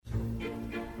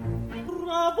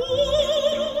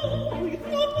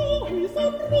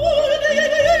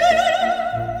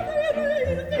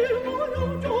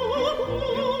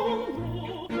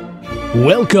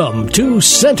Welcome to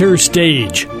Center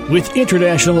Stage with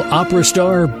international opera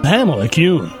star Pamela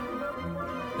Kuhn.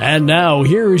 And now,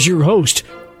 here is your host,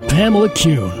 Pamela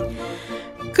Kuhn.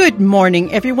 Good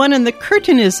morning, everyone, and the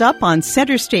curtain is up on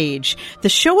Center Stage, the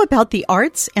show about the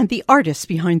arts and the artists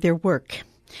behind their work.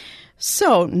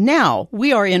 So now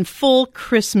we are in full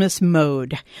Christmas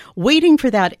mode, waiting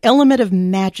for that element of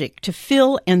magic to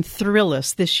fill and thrill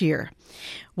us this year.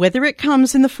 Whether it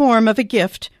comes in the form of a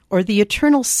gift or the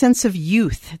eternal sense of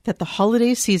youth that the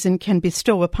holiday season can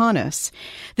bestow upon us,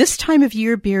 this time of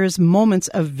year bears moments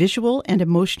of visual and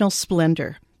emotional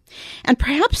splendor. And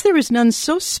perhaps there is none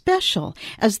so special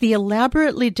as the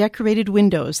elaborately decorated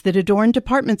windows that adorn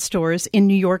department stores in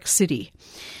New York City.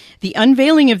 The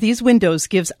unveiling of these windows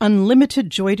gives unlimited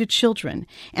joy to children,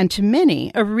 and to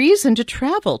many, a reason to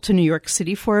travel to New York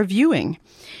City for a viewing.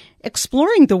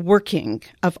 Exploring the working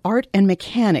of art and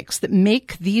mechanics that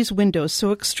make these windows so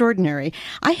extraordinary,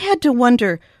 I had to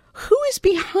wonder, who is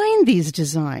behind these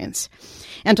designs?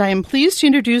 And I am pleased to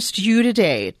introduce you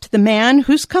today to the man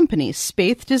whose company,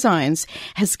 Spaeth Designs,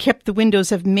 has kept the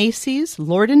windows of Macy's,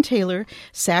 Lord & Taylor,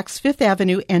 Saks Fifth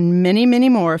Avenue, and many, many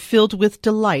more filled with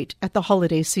delight at the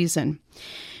holiday season.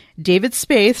 David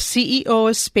Spaeth, CEO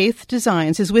of Spaeth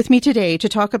Designs, is with me today to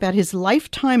talk about his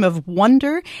lifetime of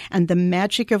wonder and the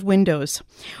magic of windows.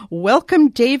 Welcome,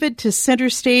 David, to Center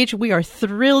Stage. We are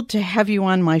thrilled to have you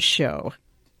on my show.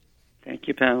 Thank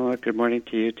you, Pamela. Good morning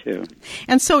to you, too.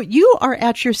 And so you are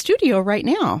at your studio right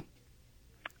now.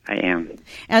 I am.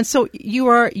 And so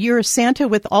you're Santa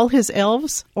with all his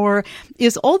elves, or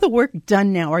is all the work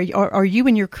done now? Are you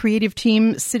and your creative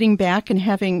team sitting back and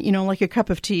having, like a cup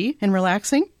of tea and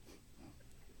relaxing?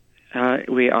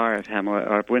 We are, Pamela.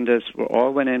 Our windows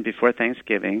all went in before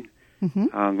Thanksgiving.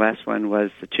 Mm-hmm. Last one was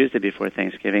the Tuesday before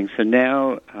Thanksgiving. So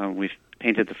now we've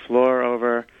painted the floor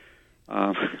over.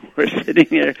 We're sitting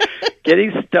here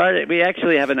getting started. We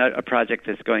actually have a project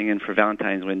that's going in for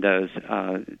Valentine's windows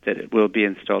that will be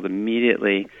installed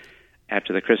immediately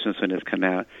after the Christmas windows come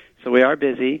out. So we are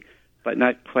busy, but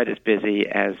not quite as busy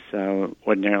as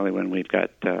ordinarily when we've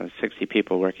got 60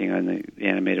 people working on the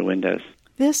animated windows.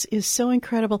 This is so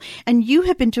incredible. And you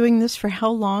have been doing this for how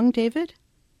long, David?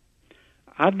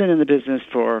 I've been in the business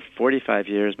for 45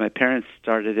 years. My parents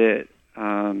started it,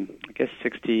 I guess,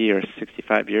 60 or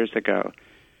 65 years ago.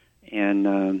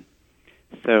 And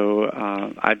so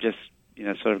I've just,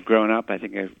 sort of grown up. I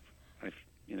think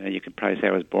you could probably say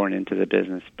I was born into the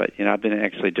business. But, I've been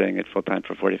actually doing it full-time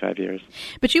for 45 years.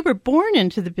 But you were born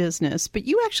into the business, but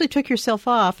you actually took yourself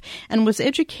off and was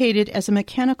educated as a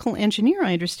mechanical engineer,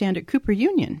 I understand, at Cooper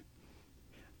Union.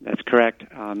 That's correct.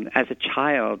 As a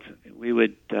child, we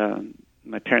would,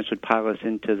 my parents would pile us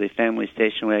into the family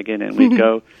station wagon, and we'd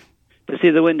go to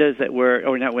see the windows that were,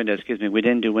 or not windows, excuse me, we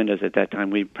didn't do windows at that time.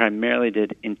 We primarily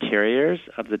did interiors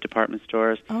of the department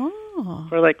stores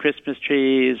for like Christmas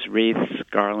trees, wreaths,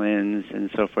 garlands, and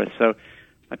so forth. So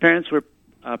my parents were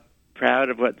proud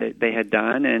of what they had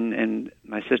done, and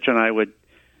my sister and I would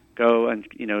go on,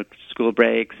 school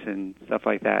breaks and stuff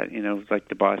like that, like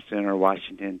to Boston or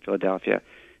Washington, Philadelphia,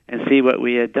 and see what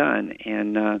we had done.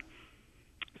 And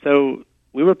so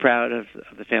we were proud of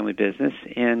the family business,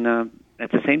 and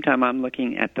at the same time, I'm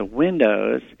looking at the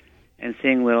windows and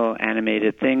seeing little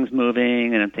animated things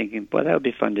moving, and I'm thinking, boy, that would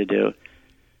be fun to do.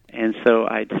 And so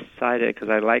I decided, because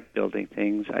I like building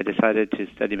things, I decided to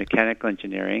study mechanical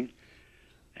engineering.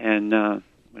 And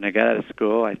when I got out of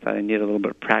school, I thought I needed a little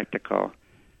bit of practical,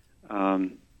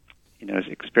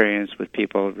 experience with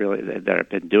people really that have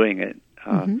been doing it.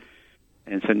 Mm-hmm.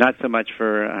 And so not so much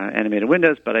for animated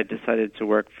windows, but I decided to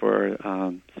work for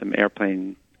some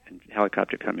airplane and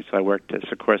helicopter companies. So I worked at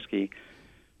Sikorsky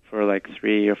for like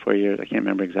 3 or 4 years. I can't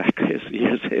remember exactly.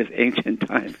 It's ancient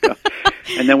times ago.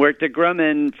 And then worked at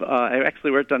Grumman. I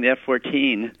actually worked on the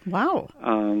F-14. Wow.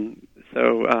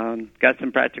 So got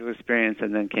some practical experience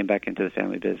and then came back into the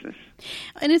family business.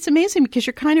 And it's amazing because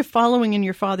you're kind of following in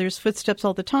your father's footsteps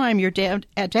all the time. Your dad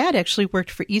actually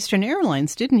worked for Eastern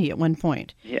Airlines, didn't he, at one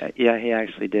point? Yeah, he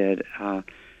actually did.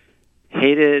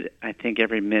 Hated, I think,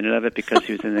 every minute of it because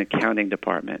he was in the accounting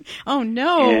department. Oh,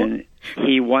 no. And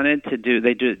he wanted to do,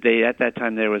 at that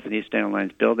time there was an Eastern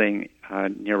Airlines building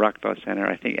near Rockefeller Center,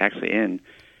 I think actually in,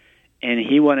 and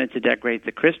he wanted to decorate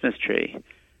the Christmas tree.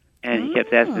 And he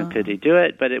kept asking, could he do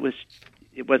it? But it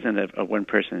wasn't a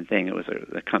one-person thing. It was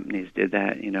the companies did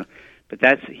that,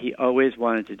 But he always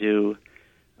wanted to do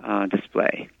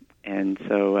display. And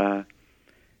so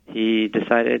he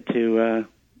decided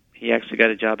to, he actually got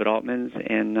a job at Altman's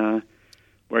and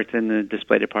worked in the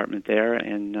display department there,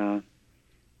 and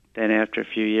then after a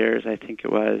few years, I think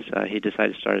it was, he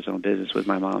decided to start his own business with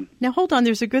my mom. Now, hold on.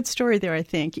 There's a good story there, I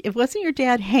think. It wasn't your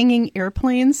dad hanging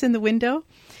airplanes in the window?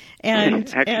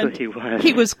 And Actually, he was.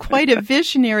 He was quite a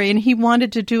visionary, and he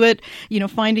wanted to do it,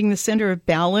 finding the center of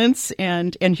balance,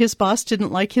 and his boss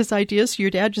didn't like his ideas, so your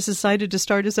dad just decided to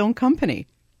start his own company.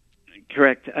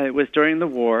 Correct. It was during the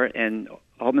war, and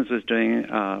Altman's was doing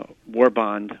war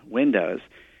bond windows.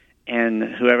 And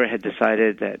whoever had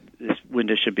decided that this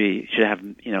window should have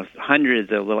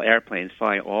hundreds of little airplanes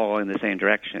flying all in the same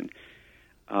direction.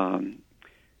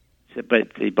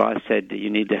 But the boss said that you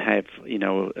need to have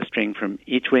a string from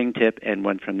each wingtip and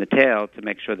one from the tail to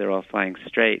make sure they're all flying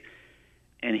straight.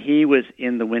 And he was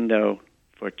in the window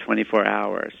for 24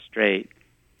 hours straight.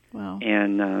 Wow.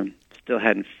 And still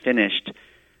hadn't finished.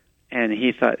 And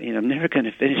he thought, I'm never going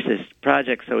to finish this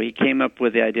project. So he came up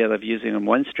with the idea of using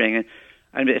one string. And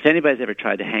I mean, if anybody's ever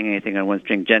tried to hang anything on one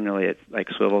string, generally it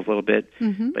swivels a little bit.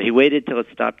 Mm-hmm. But he waited till it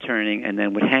stopped turning and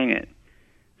then would hang it.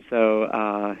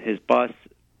 So his boss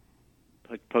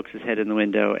pokes his head in the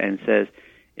window and says,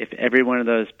 if every one of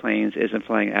those planes isn't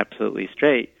flying absolutely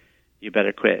straight, you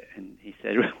better quit. And he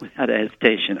said, without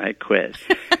hesitation, I quit.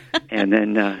 And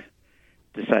then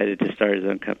decided to start his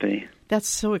own company. That's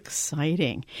so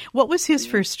exciting. What was his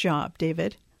first job,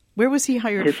 David? Where was he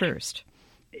hired first?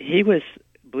 He was...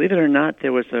 Believe it or not,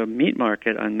 there was a meat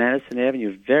market on Madison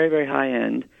Avenue, very, very high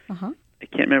end. Uh-huh. I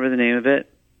can't remember the name of it,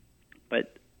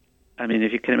 but I mean,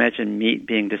 if you can imagine meat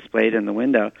being displayed in the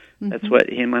window, mm-hmm. That's what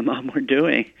he and my mom were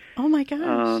doing. Oh my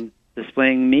gosh!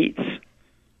 Displaying meats,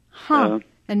 and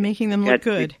making them look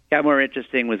good. It got more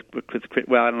interesting with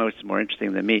well, I don't know if it's more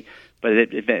interesting than meat, but it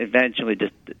eventually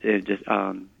just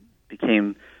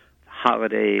became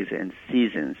holidays and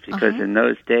seasons because in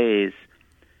those days.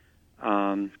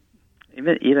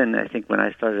 Even I think when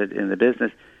I started in the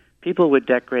business, people would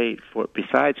decorate for,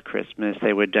 besides Christmas,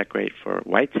 they would decorate for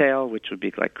Whitetail, which would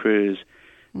be like cruise.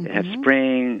 Mm-hmm. They'd have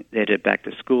spring, they'd have back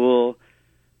to school.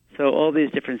 So all these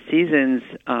different seasons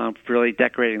for really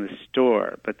decorating the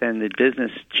store. But then the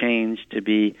business changed to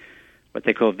be what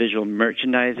they call visual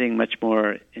merchandising, much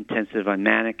more intensive on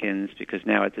mannequins, because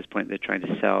now at this point they're trying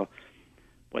to sell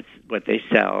what they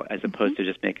sell as opposed to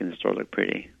just making the store look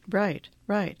pretty. Right.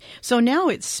 So now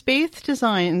it's Spaeth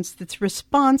Designs that's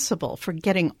responsible for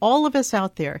getting all of us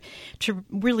out there to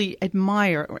really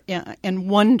admire and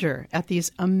wonder at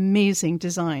these amazing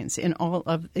designs in all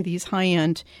of these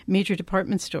high-end major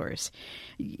department stores.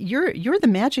 You're the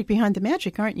magic behind the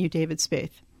magic, aren't you, David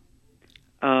Spaeth?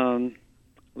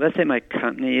 Let's say my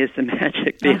company is the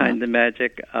magic behind the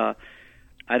magic.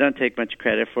 I don't take much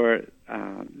credit for it.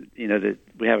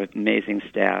 We have an amazing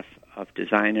staff of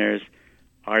designers,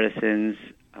 artisans,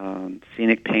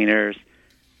 scenic painters,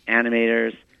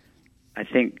 animators. I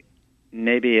think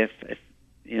maybe if at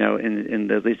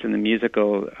least in the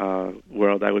musical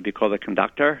world, I would be called a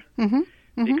conductor,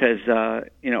 because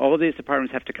all of these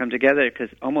departments have to come together because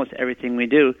almost everything we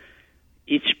do,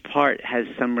 each part has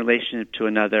some relation to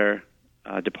another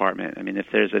department. I mean, if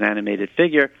there's an animated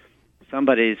figure,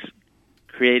 somebody's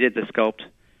created the sculpt,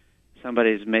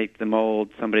 somebody's made the mold,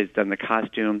 somebody's done the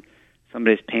costume,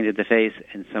 somebody's painted the face,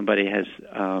 and somebody has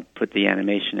put the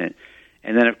animation in.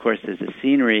 And then, of course, there's the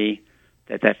scenery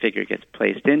that figure gets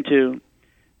placed into.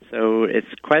 So it's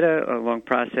quite a long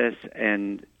process,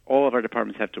 and all of our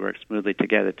departments have to work smoothly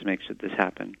together to make sure this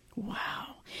happen.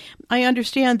 Wow. I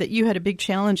understand that you had a big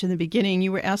challenge in the beginning.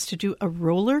 You were asked to do a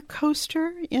roller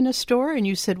coaster in a store, and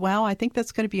you said, wow, I think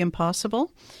that's going to be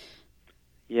impossible.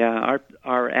 Yeah,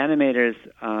 our animators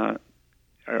are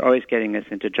always getting us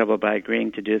into trouble by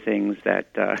agreeing to do things that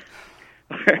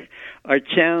are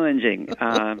challenging.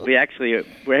 We actually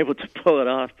were able to pull it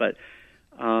off, but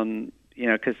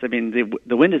because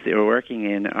the windows that we're working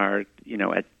in are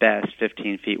at best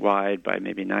 15 feet wide by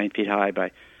maybe 9 feet high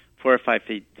by 4 or 5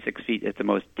 feet, 6 feet at the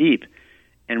most deep.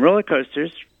 And roller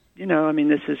coasters,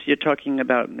 you're talking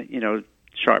about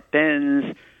sharp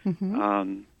bends.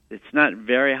 Mm-hmm. It's not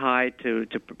very high to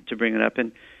bring it up.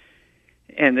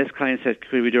 And this client said,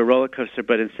 could we do a roller coaster,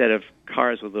 but instead of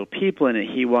cars with little people in it,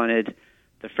 he wanted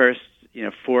the first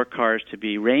 4 cars to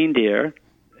be reindeer,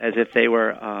 as if they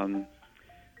were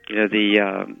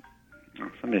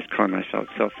somebody's calling my cell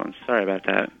phone. Sorry about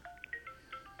that.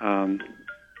 I'll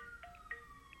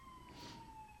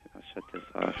shut this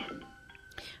off.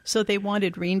 So they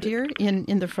wanted reindeer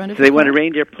in the front of the car? So they wanted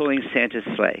reindeer pulling Santa's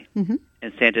sleigh, mm-hmm.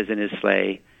 and Santa's in his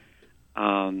sleigh.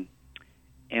 And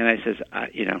I says, I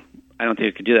don't think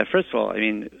we could do that. First of all,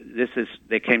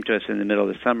 they came to us in the middle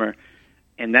of the summer,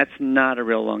 and that's not a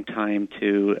real long time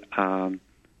to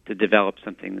develop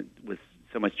something with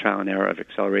so much trial and error of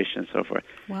acceleration and so forth.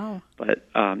 Wow. But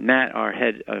Matt, our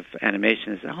head of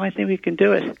animation, said, I think we can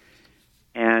do it.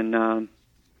 And I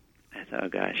thought, oh,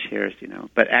 gosh,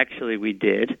 But actually we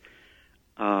did.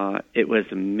 It was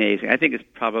amazing. I think it's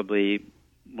probably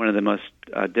one of the most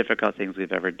difficult things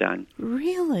we've ever done.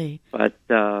 Really? But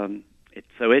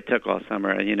so it took all summer.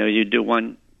 And, you do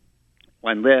one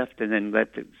lift and then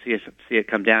see it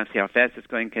come down, see how fast it's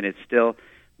going. Can it still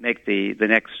make the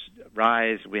next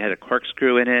rise? We had a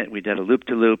corkscrew in it. We did a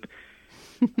loop-to-loop.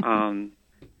 And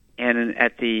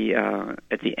at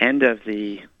the end of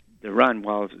the run,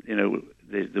 while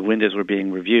the windows were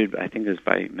being reviewed, I think it was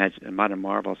by Modern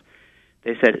Marvels,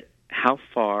 they said, how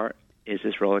far is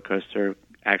this roller coaster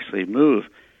actually move?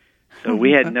 So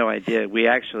we had no idea. We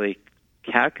actually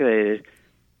calculated,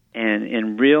 and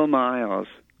in real miles,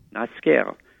 not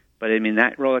scale, but I mean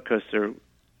that roller coaster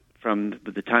from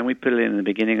the time we put it in the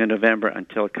beginning of November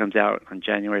until it comes out on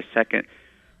January 2nd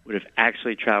would have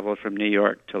actually traveled from New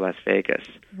York to Las Vegas.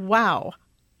 Wow.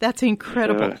 That's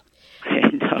incredible. I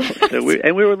know. So we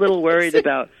were a little worried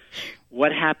about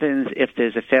what happens if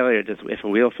there's a failure, if a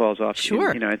wheel falls off.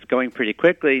 Sure. It's going pretty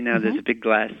quickly. Now there's a big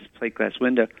plate glass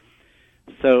window.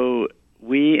 So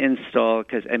we install,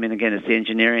 because, again, it's the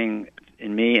engineering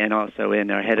in me and also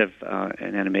in our head of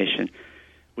an animation.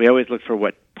 We always look for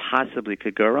what possibly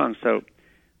could go wrong. So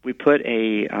we put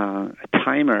a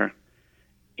timer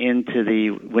into the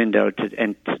window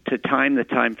to time the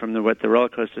time from what the roller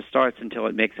coaster starts until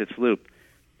it makes its loop,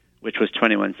 which was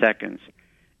 21 seconds.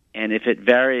 And if it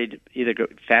varied either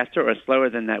faster or slower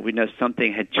than that, we know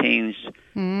something had changed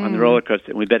on the roller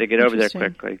coaster, and we better get over there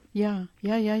quickly. Yeah.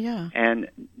 And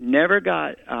never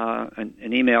got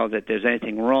an email that there's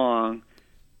anything wrong,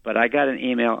 but I got an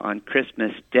email on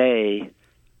Christmas Day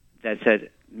that said,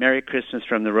 Merry Christmas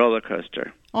from the roller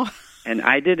coaster. Oh. And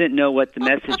I didn't know what the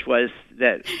message was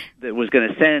that was going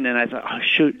to send, and I thought, oh,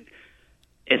 shoot,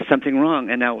 is something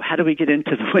wrong? And now how do we get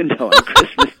into the window on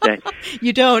Christmas Day?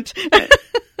 You don't.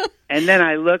 And then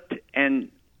I looked,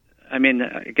 and I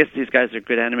guess these guys are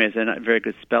good animators. They're not very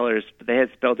good spellers, but they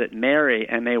had spelled it Mary,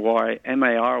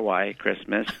 M-A-R-Y,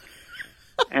 Christmas.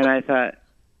 And I thought,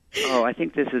 oh, I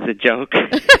think this is a joke.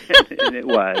 And it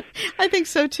was. I think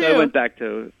so, too. So I went back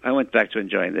to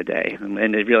enjoying the day.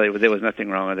 And it really, there was nothing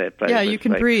wrong with it. But yeah, it was you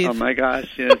can breathe. Oh, my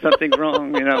gosh, something's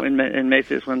wrong, in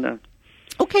Macy's window.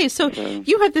 Okay, so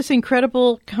you have this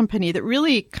incredible company that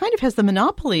really kind of has the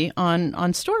monopoly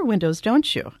on store windows,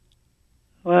 don't you?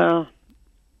 Well,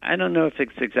 I don't know if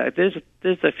it's exact. There's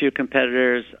a few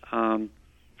competitors. We're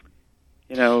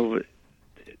not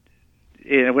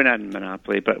in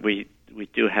monopoly, but we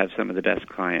do have some of the best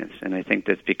clients, and I think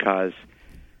that's because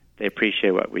they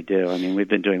appreciate what we do. We've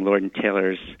been doing Lord &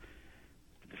 Taylor's.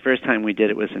 The first time we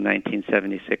did it was in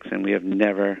 1976, and we have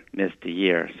never missed a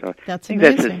year. So that's I think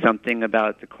amazing. that says something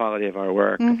about the quality of our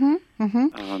work.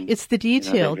 It's the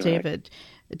detail, David.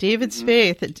 David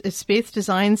Spaeth, Spaeth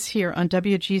Designs here on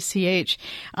WGCH.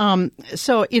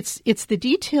 So it's the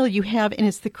detail you have, and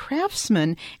it's the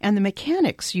craftsmen and the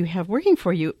mechanics you have working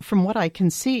for you, from what I can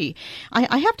see.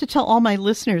 I have to tell all my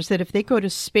listeners that if they go to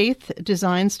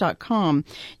spaethdesigns.com,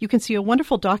 you can see a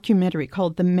wonderful documentary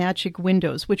called The Magic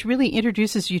Windows, which really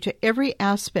introduces you to every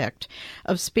aspect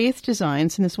of Spaeth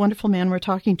Designs, and this wonderful man we're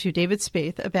talking to, David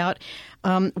Spaeth, about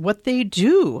what they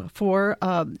do for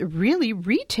really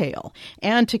retail,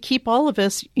 and to keep all of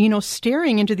us,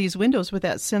 staring into these windows with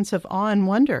that sense of awe and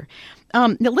wonder.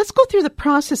 Now, let's go through the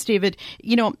process, David.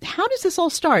 How does this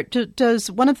all start? Does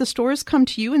one of the stores come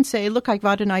to you and say, look, I've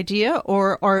got an idea,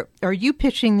 or are you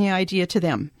pitching the idea to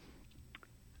them?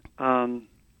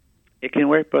 It can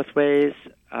work both ways.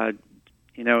 It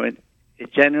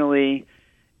generally,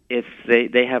 if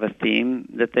they have a theme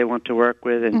that they want to work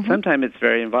with, and sometimes it's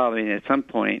very involving. At some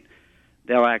point,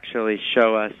 they'll actually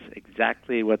show us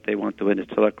exactly what they want the windows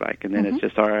to look like, and then it's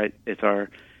our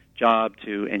job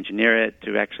to engineer it,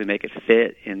 to actually make it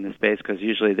fit in the space, because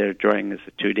usually their drawing is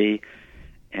a 2D,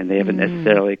 and they haven't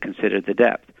necessarily considered the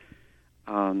depth.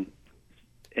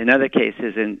 In other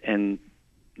cases, and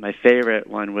my favorite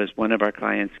one was one of our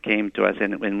clients came to us,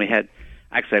 and when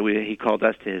he called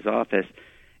us to his office,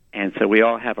 and so we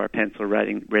all have our pencil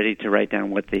ready to write down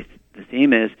what the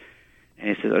theme is,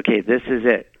 and he says, okay, this is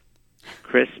it.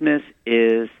 Christmas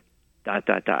is ...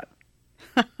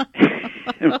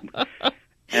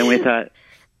 And we thought,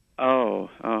 oh,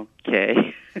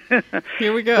 okay.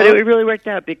 Here we go. But it really worked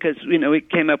out because, we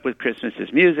came up with Christmas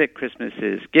is music, Christmas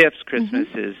is gifts, Christmas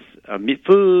is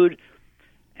food,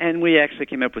 and we actually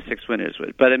came up with 6 winners.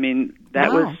 But,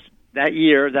 was that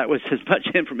year, that was as much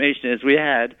information as we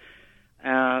had,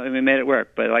 and we made it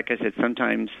work. But like I said,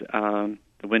 sometimes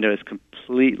the window is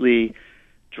completely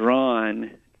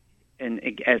drawn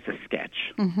as a sketch.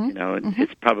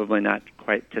 It's probably not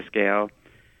quite to scale,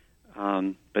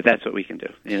 but that's what we can do.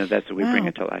 That's what we bring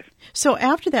it to life. So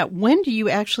after that, when do you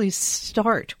actually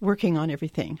start working on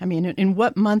everything? I mean, in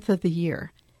what month of the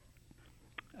year?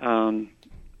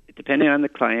 Depending on the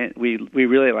client, we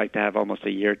really like to have almost a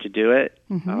year to do it.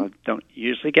 Don't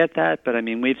usually get that, but I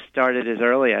mean, we've started as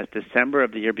early as December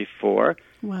of the year before.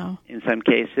 Wow. In some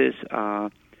cases.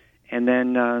 And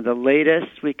then the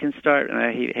latest we can start, and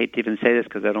I hate to even say this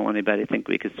because I don't want anybody to think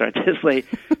we could start this late,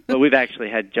 but we've actually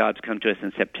had jobs come to us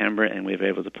in September, and we were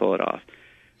able to pull it off.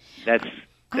 That's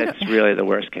really the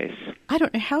worst case. I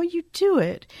don't know how you do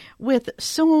it with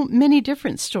so many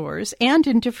different stores and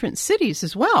in different cities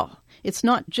as well. It's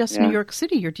not just New York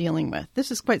City you're dealing with.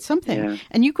 This is quite something. Yeah.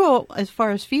 And you go as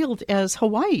far afield as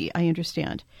Hawaii, I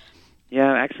understand.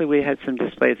 Yeah, actually we had some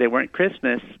displays. They weren't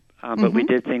Christmas, but we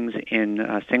did things in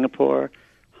Singapore,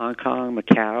 Hong Kong,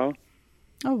 Macau.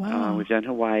 Oh, wow. We've done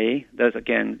Hawaii.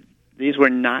 These were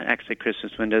not actually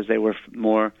Christmas windows. They were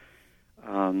more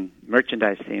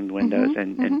merchandise-themed windows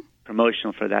and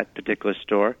promotional for that particular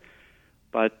store.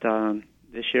 But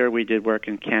this year we did work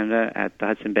in Canada at the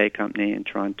Hudson Bay Company in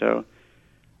Toronto.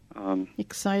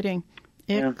 Exciting.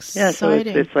 Yeah, so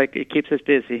it's like it keeps us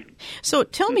busy. So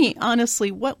tell me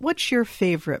honestly, what's your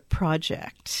favorite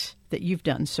project that you've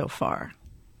done so far?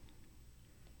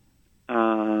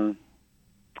 Well,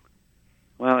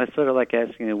 it's sort of like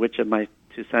asking which of my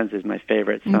two sons is my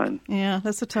favorite son. Yeah,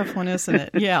 that's a tough one, isn't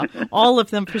it? Yeah, all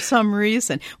of them for some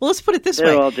reason. Well, let's put it this way.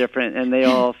 They're all different, and they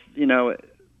all,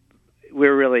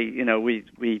 we're really,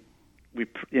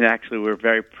 actually we're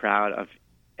very proud of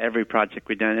every project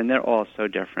we've done, and they're all so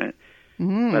different.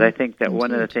 But I think that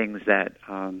one of the things that,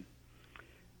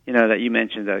 that you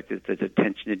mentioned, the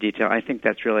attention to detail, I think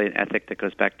that's really an ethic that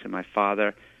goes back to my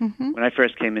father. When I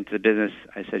first came into the business,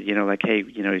 I said, hey,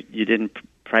 you didn't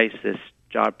price this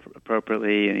job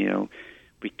appropriately, and,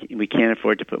 we can't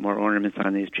afford to put more ornaments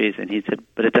on these trees. And he said,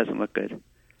 but it doesn't look good.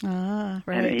 Ah,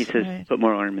 right. And he says, put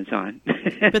more ornaments on.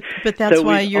 but that's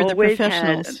why you're the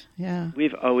professionals.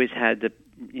 We've always had the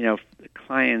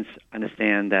clients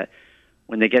understand that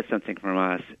when they get something from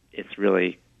us, it's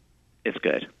good.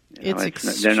 It's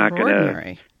extraordinary. They're not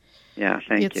going to. Yeah,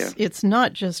 thank you. It's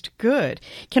not just good.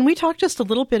 Can we talk just a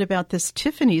little bit about this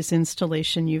Tiffany's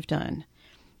installation you've done?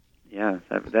 Yeah,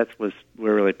 we're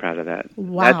really proud of that.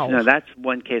 Wow. That's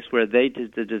one case where they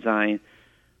did the design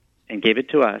and gave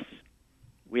it to us.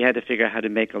 We had to figure out how to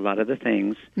make a lot of the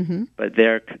things, but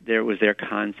there was their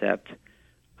concept,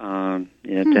 to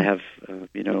have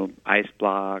ice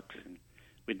blocks. And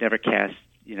we'd never cast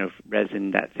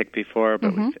resin that thick before,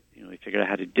 but we figured out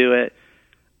how to do it.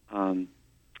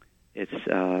 It's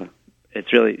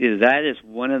really that is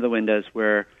one of the windows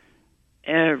where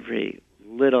every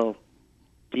little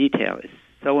detail is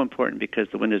so important because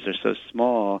the windows are so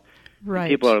small. Right.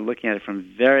 People are looking at it from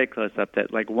very close up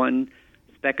that like one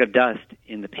speck of dust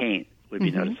in the paint would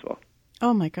be noticeable.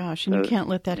 Oh, my gosh, and you can't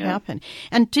let that happen.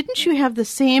 And didn't you have the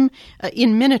same,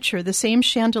 in miniature, the same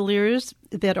chandeliers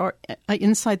that are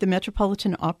inside the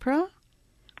Metropolitan Opera?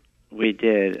 We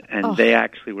did, and they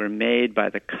actually were made by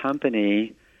the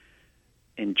company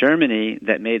in Germany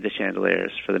that made the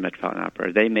chandeliers for the Metropolitan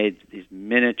Opera. They made these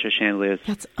miniature chandeliers.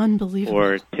 That's unbelievable.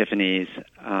 For Tiffany's.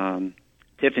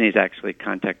 Tiffany's actually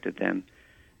contacted them,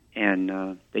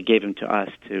 and they gave them to us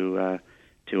to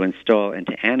install and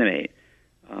to animate.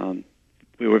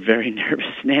 We were very nervous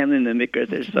handling them because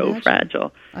they're so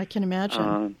fragile. I can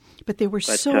imagine. But they were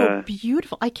so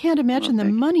beautiful. I can't imagine the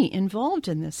money involved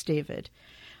in this, David.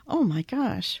 Oh, my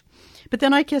gosh. But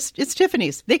then I guess it's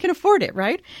Tiffany's. They can afford it,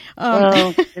 right?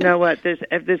 Well, you know what?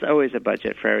 There's always a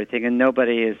budget for everything, and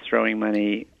nobody is throwing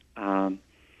money,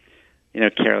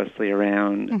 carelessly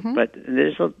around. But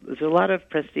there's a lot of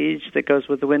prestige that goes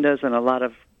with the windows and a lot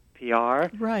of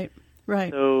PR. Right.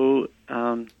 So,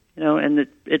 and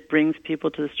it brings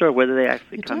people to the store, whether they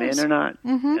actually come in or not.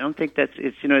 I don't think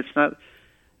it's not.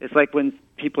 It's like when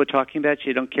people are talking about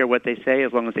you don't care what they say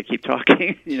as long as they keep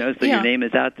talking, so your name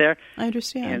is out there. I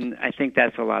understand. And I think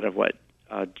that's a lot of what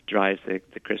drives the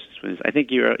Christmas windows. I think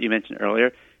you mentioned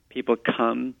earlier, people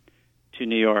come to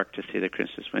New York to see the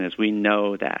Christmas windows. We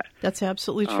know that. That's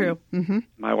absolutely true.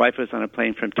 My wife was on a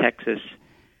plane from Texas,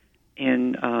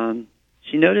 and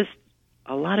she noticed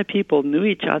a lot of people knew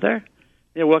each other.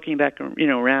 They're walking back,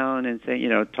 around and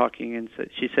saying, talking, and so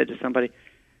she said to somebody, "Do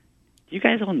you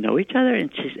guys all know each other?"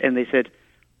 And they said,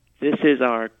 "This is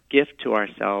our gift to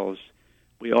ourselves.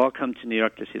 We all come to New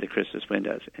York to see the Christmas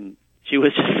windows." And she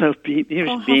was just so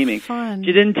beaming. Fun.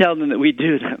 She didn't tell them that we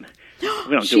do them.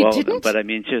 We don't do all of them, but I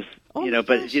mean, just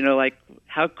like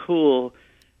how cool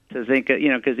to think,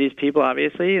 because these people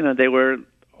obviously, they were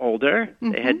older.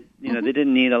 Mm-hmm. They had, they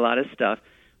didn't need a lot of stuff.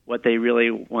 What they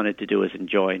really wanted to do was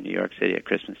enjoy New York City at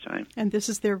Christmas time. And this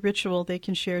is their ritual they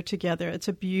can share together. It's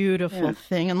a beautiful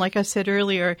thing. And like I said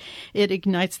earlier, it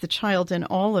ignites the child in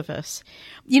all of us.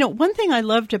 One thing I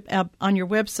loved on your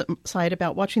website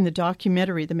about watching the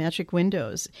documentary, The Magic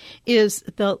Windows, is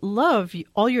the love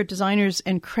all your designers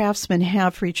and craftsmen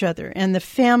have for each other and the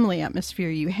family atmosphere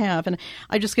you have. And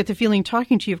I just get the feeling,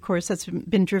 talking to you, of course, that's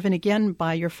been driven again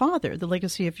by your father, the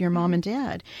legacy of your mom and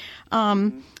dad.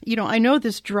 I know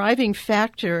this driving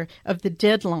factor of the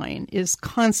deadline is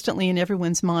constantly in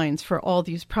everyone's minds for all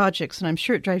these projects, and I'm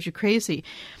sure it drives you crazy.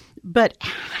 But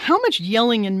how much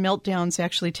yelling and meltdowns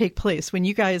actually take place when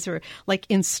you guys are like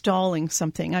installing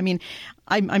something? I mean,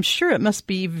 I'm sure it must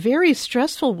be very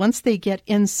stressful once they get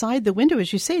inside the window.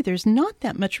 As you say, there's not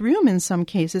that much room in some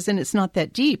cases, and it's not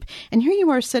that deep. And here you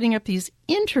are setting up these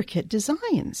intricate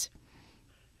designs.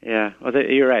 Yeah, well,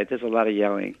 you're right. There's a lot of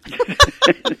yelling.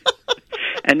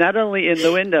 And not only in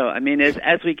the window. I mean,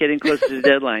 as we getting closer to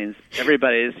deadlines,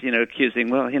 everybody's, accusing,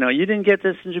 well, you didn't get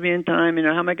this to me in time.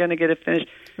 How am I going to get it finished?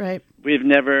 Right. We've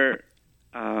never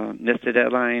missed a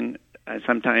deadline.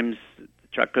 Sometimes the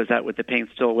truck goes out with the paint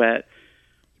still wet.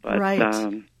 But, right.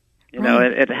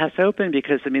 It has to open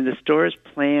because, the stores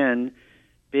plan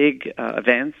big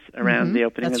events around the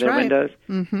opening of their windows.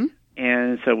 Mm-hmm.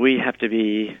 And so we have to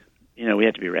be,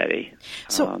 ready.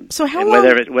 So how long?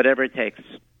 Whatever it takes.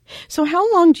 So how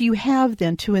long do you have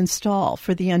then to install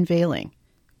for the unveiling?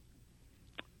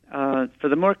 For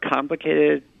the more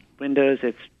complicated windows,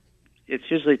 it's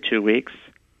usually 2 weeks.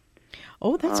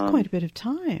 Oh, that's quite a bit of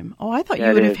time. Oh, I thought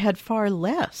you would have had far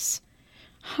less.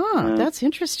 That's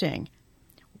interesting.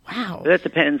 Wow. That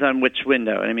depends on which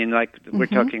window. We're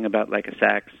talking about like a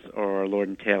Saks or a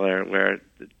Lord & Taylor where,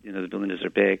 the windows are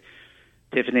big.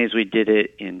 Tiffany's, we did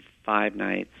it in 5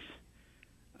 nights.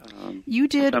 You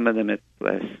did some of them it's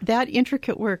less. That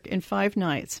intricate work in 5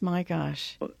 nights. My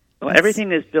gosh! Well,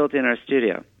 everything is built in our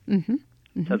studio, mm-hmm.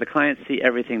 so the clients see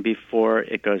everything before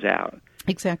it goes out.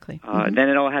 Exactly. Then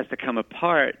it all has to come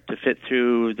apart to fit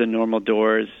through the normal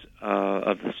doors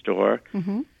of the store,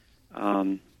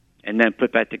 and then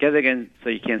put back together again so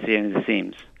you can't see any of the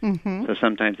seams. Mm-hmm. So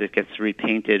sometimes it gets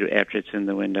repainted after it's in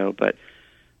the window, but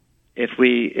if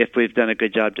we've done a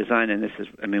good job designing,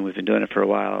 we've been doing it for a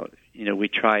while. We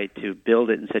try to build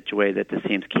it in such a way that the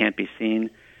seams can't be seen,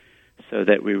 so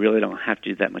that we really don't have to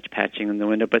do that much patching in the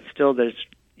window. But still, there's,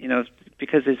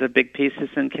 because these are big pieces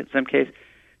in some case,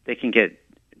 they can get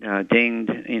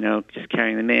dinged, just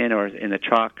carrying them in or in the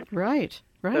truck. Right.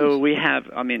 So we have,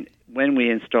 when we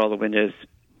install the windows,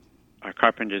 our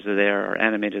carpenters are there, our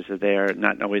animators are there,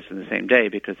 not always in the same day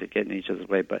because they get in each other's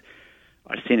way, but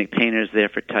our scenic painters there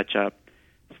for touch-up.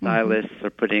 Stylists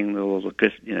are putting little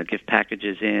gift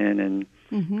packages in and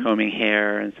combing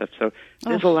hair and stuff. So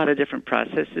there's a lot of different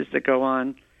processes that go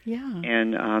on. Yeah.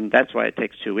 And that's why it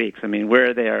takes 2 weeks.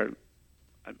 We're there.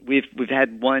 We've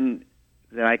had one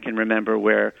that I can remember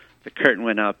where the curtain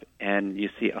went up and you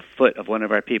see a foot of one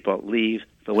of our people leave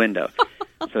the window.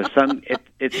 So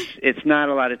it's not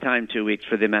a lot of time, 2 weeks,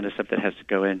 for the amount of stuff that has to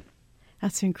go in.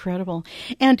 That's incredible.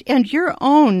 And your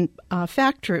own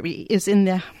factory is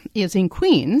in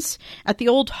Queens at the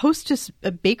old Hostess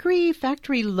Bakery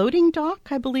Factory loading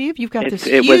dock, I believe. You've got this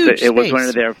huge space. It was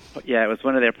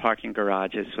one of their parking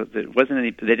garages. So there wasn't any.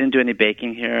 They didn't do any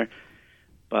baking here,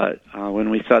 but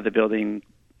when we saw the building,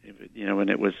 when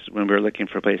we were looking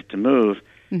for a place to move,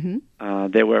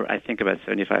 there were, I think, about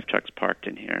 75 trucks parked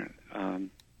in here,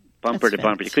 bumper to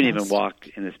bumper. You couldn't even walk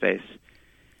in the space.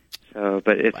 So,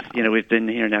 but it's we've been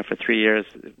here now for 3 years.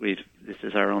 This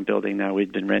is our own building now.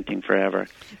 We've been renting forever.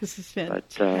 This is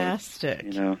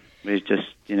fantastic. But, we're just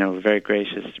very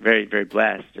gracious, very very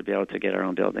blessed to be able to get our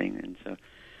own building, and so.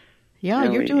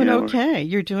 Yeah, you're doing okay.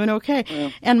 You're doing okay.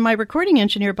 Yeah. And my recording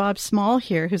engineer, Bob Small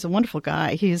here, who's a wonderful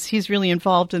guy, he's really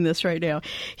involved in this right now.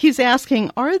 He's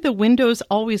asking, are the windows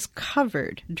always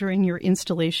covered during your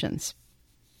installations?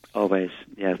 Always,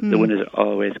 yes. The windows are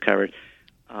always covered.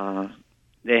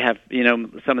 They have,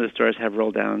 some of the stores have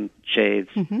roll-down shades.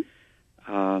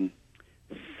 Some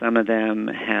of them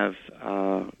have,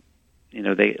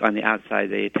 they on the outside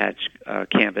they attach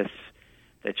canvas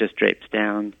that just drapes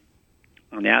down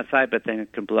on the outside, but then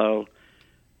it can blow.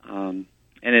 And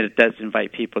it does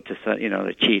invite people to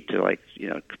cheat, to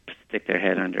stick their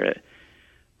head under it.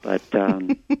 But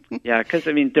yeah, because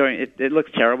during it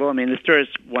looks terrible. The stores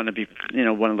want to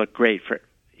look great for.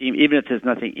 Even if there's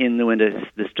nothing in the windows,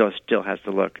 the store still has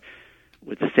to look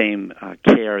with the same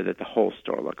care that the whole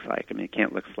store looks like. It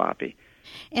can't look sloppy.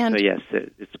 And so yes,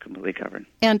 it's completely covered.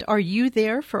 And are you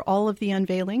there for all of the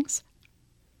unveilings?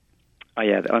 Oh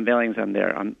yeah, the unveilings I'm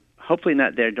there. I'm hopefully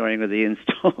not there during the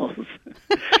installs.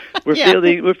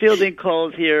 We're fielding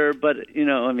calls here, but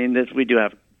we do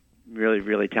have really,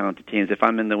 really talented teams. If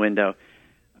I'm in the window,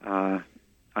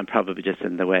 I'm probably just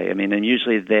in the way. I'm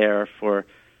usually there for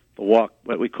the what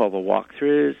we call the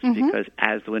walkthroughs, because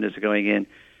as the windows are going in,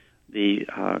 the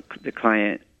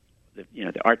client,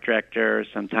 the art director,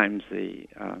 sometimes the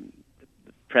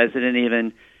president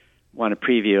even want a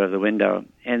preview of the window.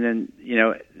 And then,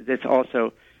 that's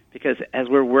also because as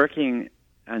we're working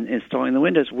on installing the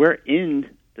windows, we're in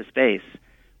the space.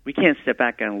 We can't step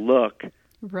back and look at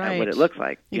what it looks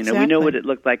like. Exactly. We know what it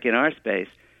looked like in our space,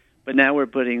 but now we're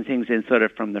putting things in sort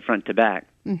of from the front to back.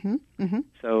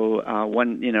 So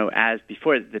as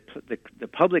before the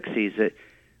public sees it,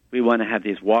 we want to have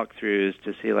these walkthroughs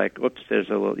to see, like, whoops, there's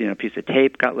a little piece of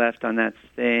tape got left on that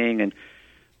thing,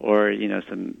 or a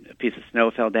piece of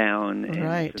snow fell down and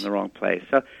it's in the wrong place.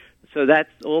 So that's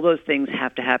all those things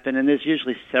have to happen, and there's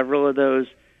usually several of those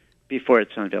before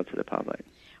it's unveiled to the public.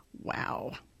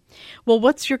 Wow. Well,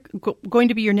 what's going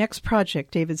to be your next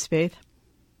project, David Spaeth?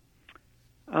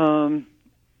 Well,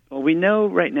 we know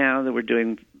right now that we're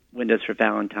doing windows for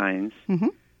Valentine's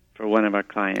for one of our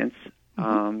clients.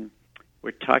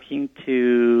 We're talking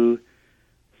to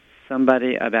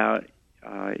somebody about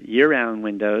year-round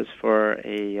windows for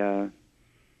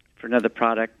another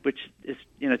product, which is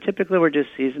typically we're just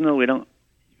seasonal. We don't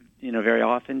very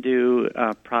often do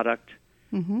product.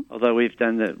 Although we've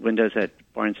done the windows at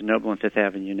Barnes & Noble on Fifth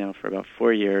Avenue now for about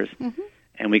 4 years,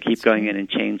 and we keep going in and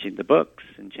changing the books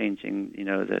and changing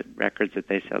the records that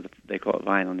they sell. They call it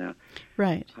vinyl now.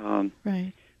 Right.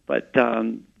 But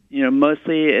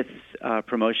mostly it's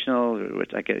promotional,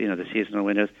 which I get the seasonal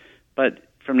windows. But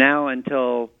from now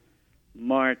until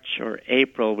March or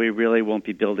April, we really won't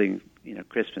be building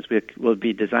Christmas. We'll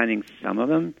be designing some of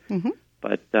them,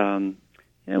 but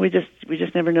we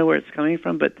just never know where it's coming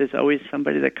from. But there's always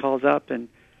somebody that calls up, and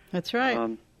that's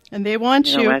right. And they want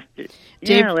you.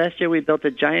 Last year we built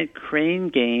a giant crane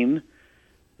game.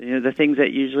 The things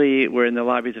that usually were in the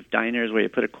lobbies of diners where you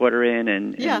put a quarter in,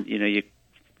 and you.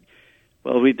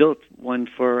 Well, we built one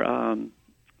for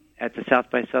at the South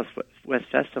by Southwest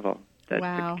Festival.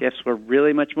 The gifts were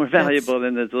really much more valuable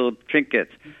than those little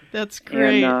trinkets. That's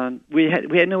great. And we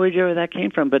had no idea where that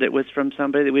came from, but it was from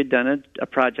somebody that we'd done a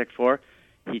project for.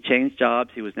 He changed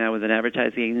jobs. He was now with an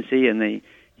advertising agency, and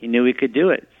he knew he could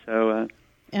do it. So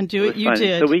and do it, you fun.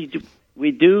 did. So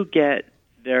we do get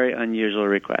very unusual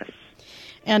requests.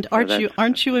 And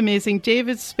aren't you amazing?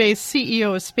 David Spaeth,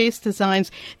 CEO of Space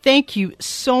Designs, thank you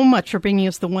so much for bringing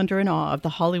us the wonder and awe of the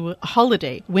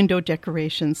holiday window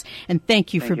decorations. And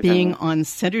thank you for being on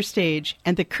Center Stage.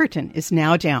 And the curtain is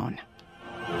now down.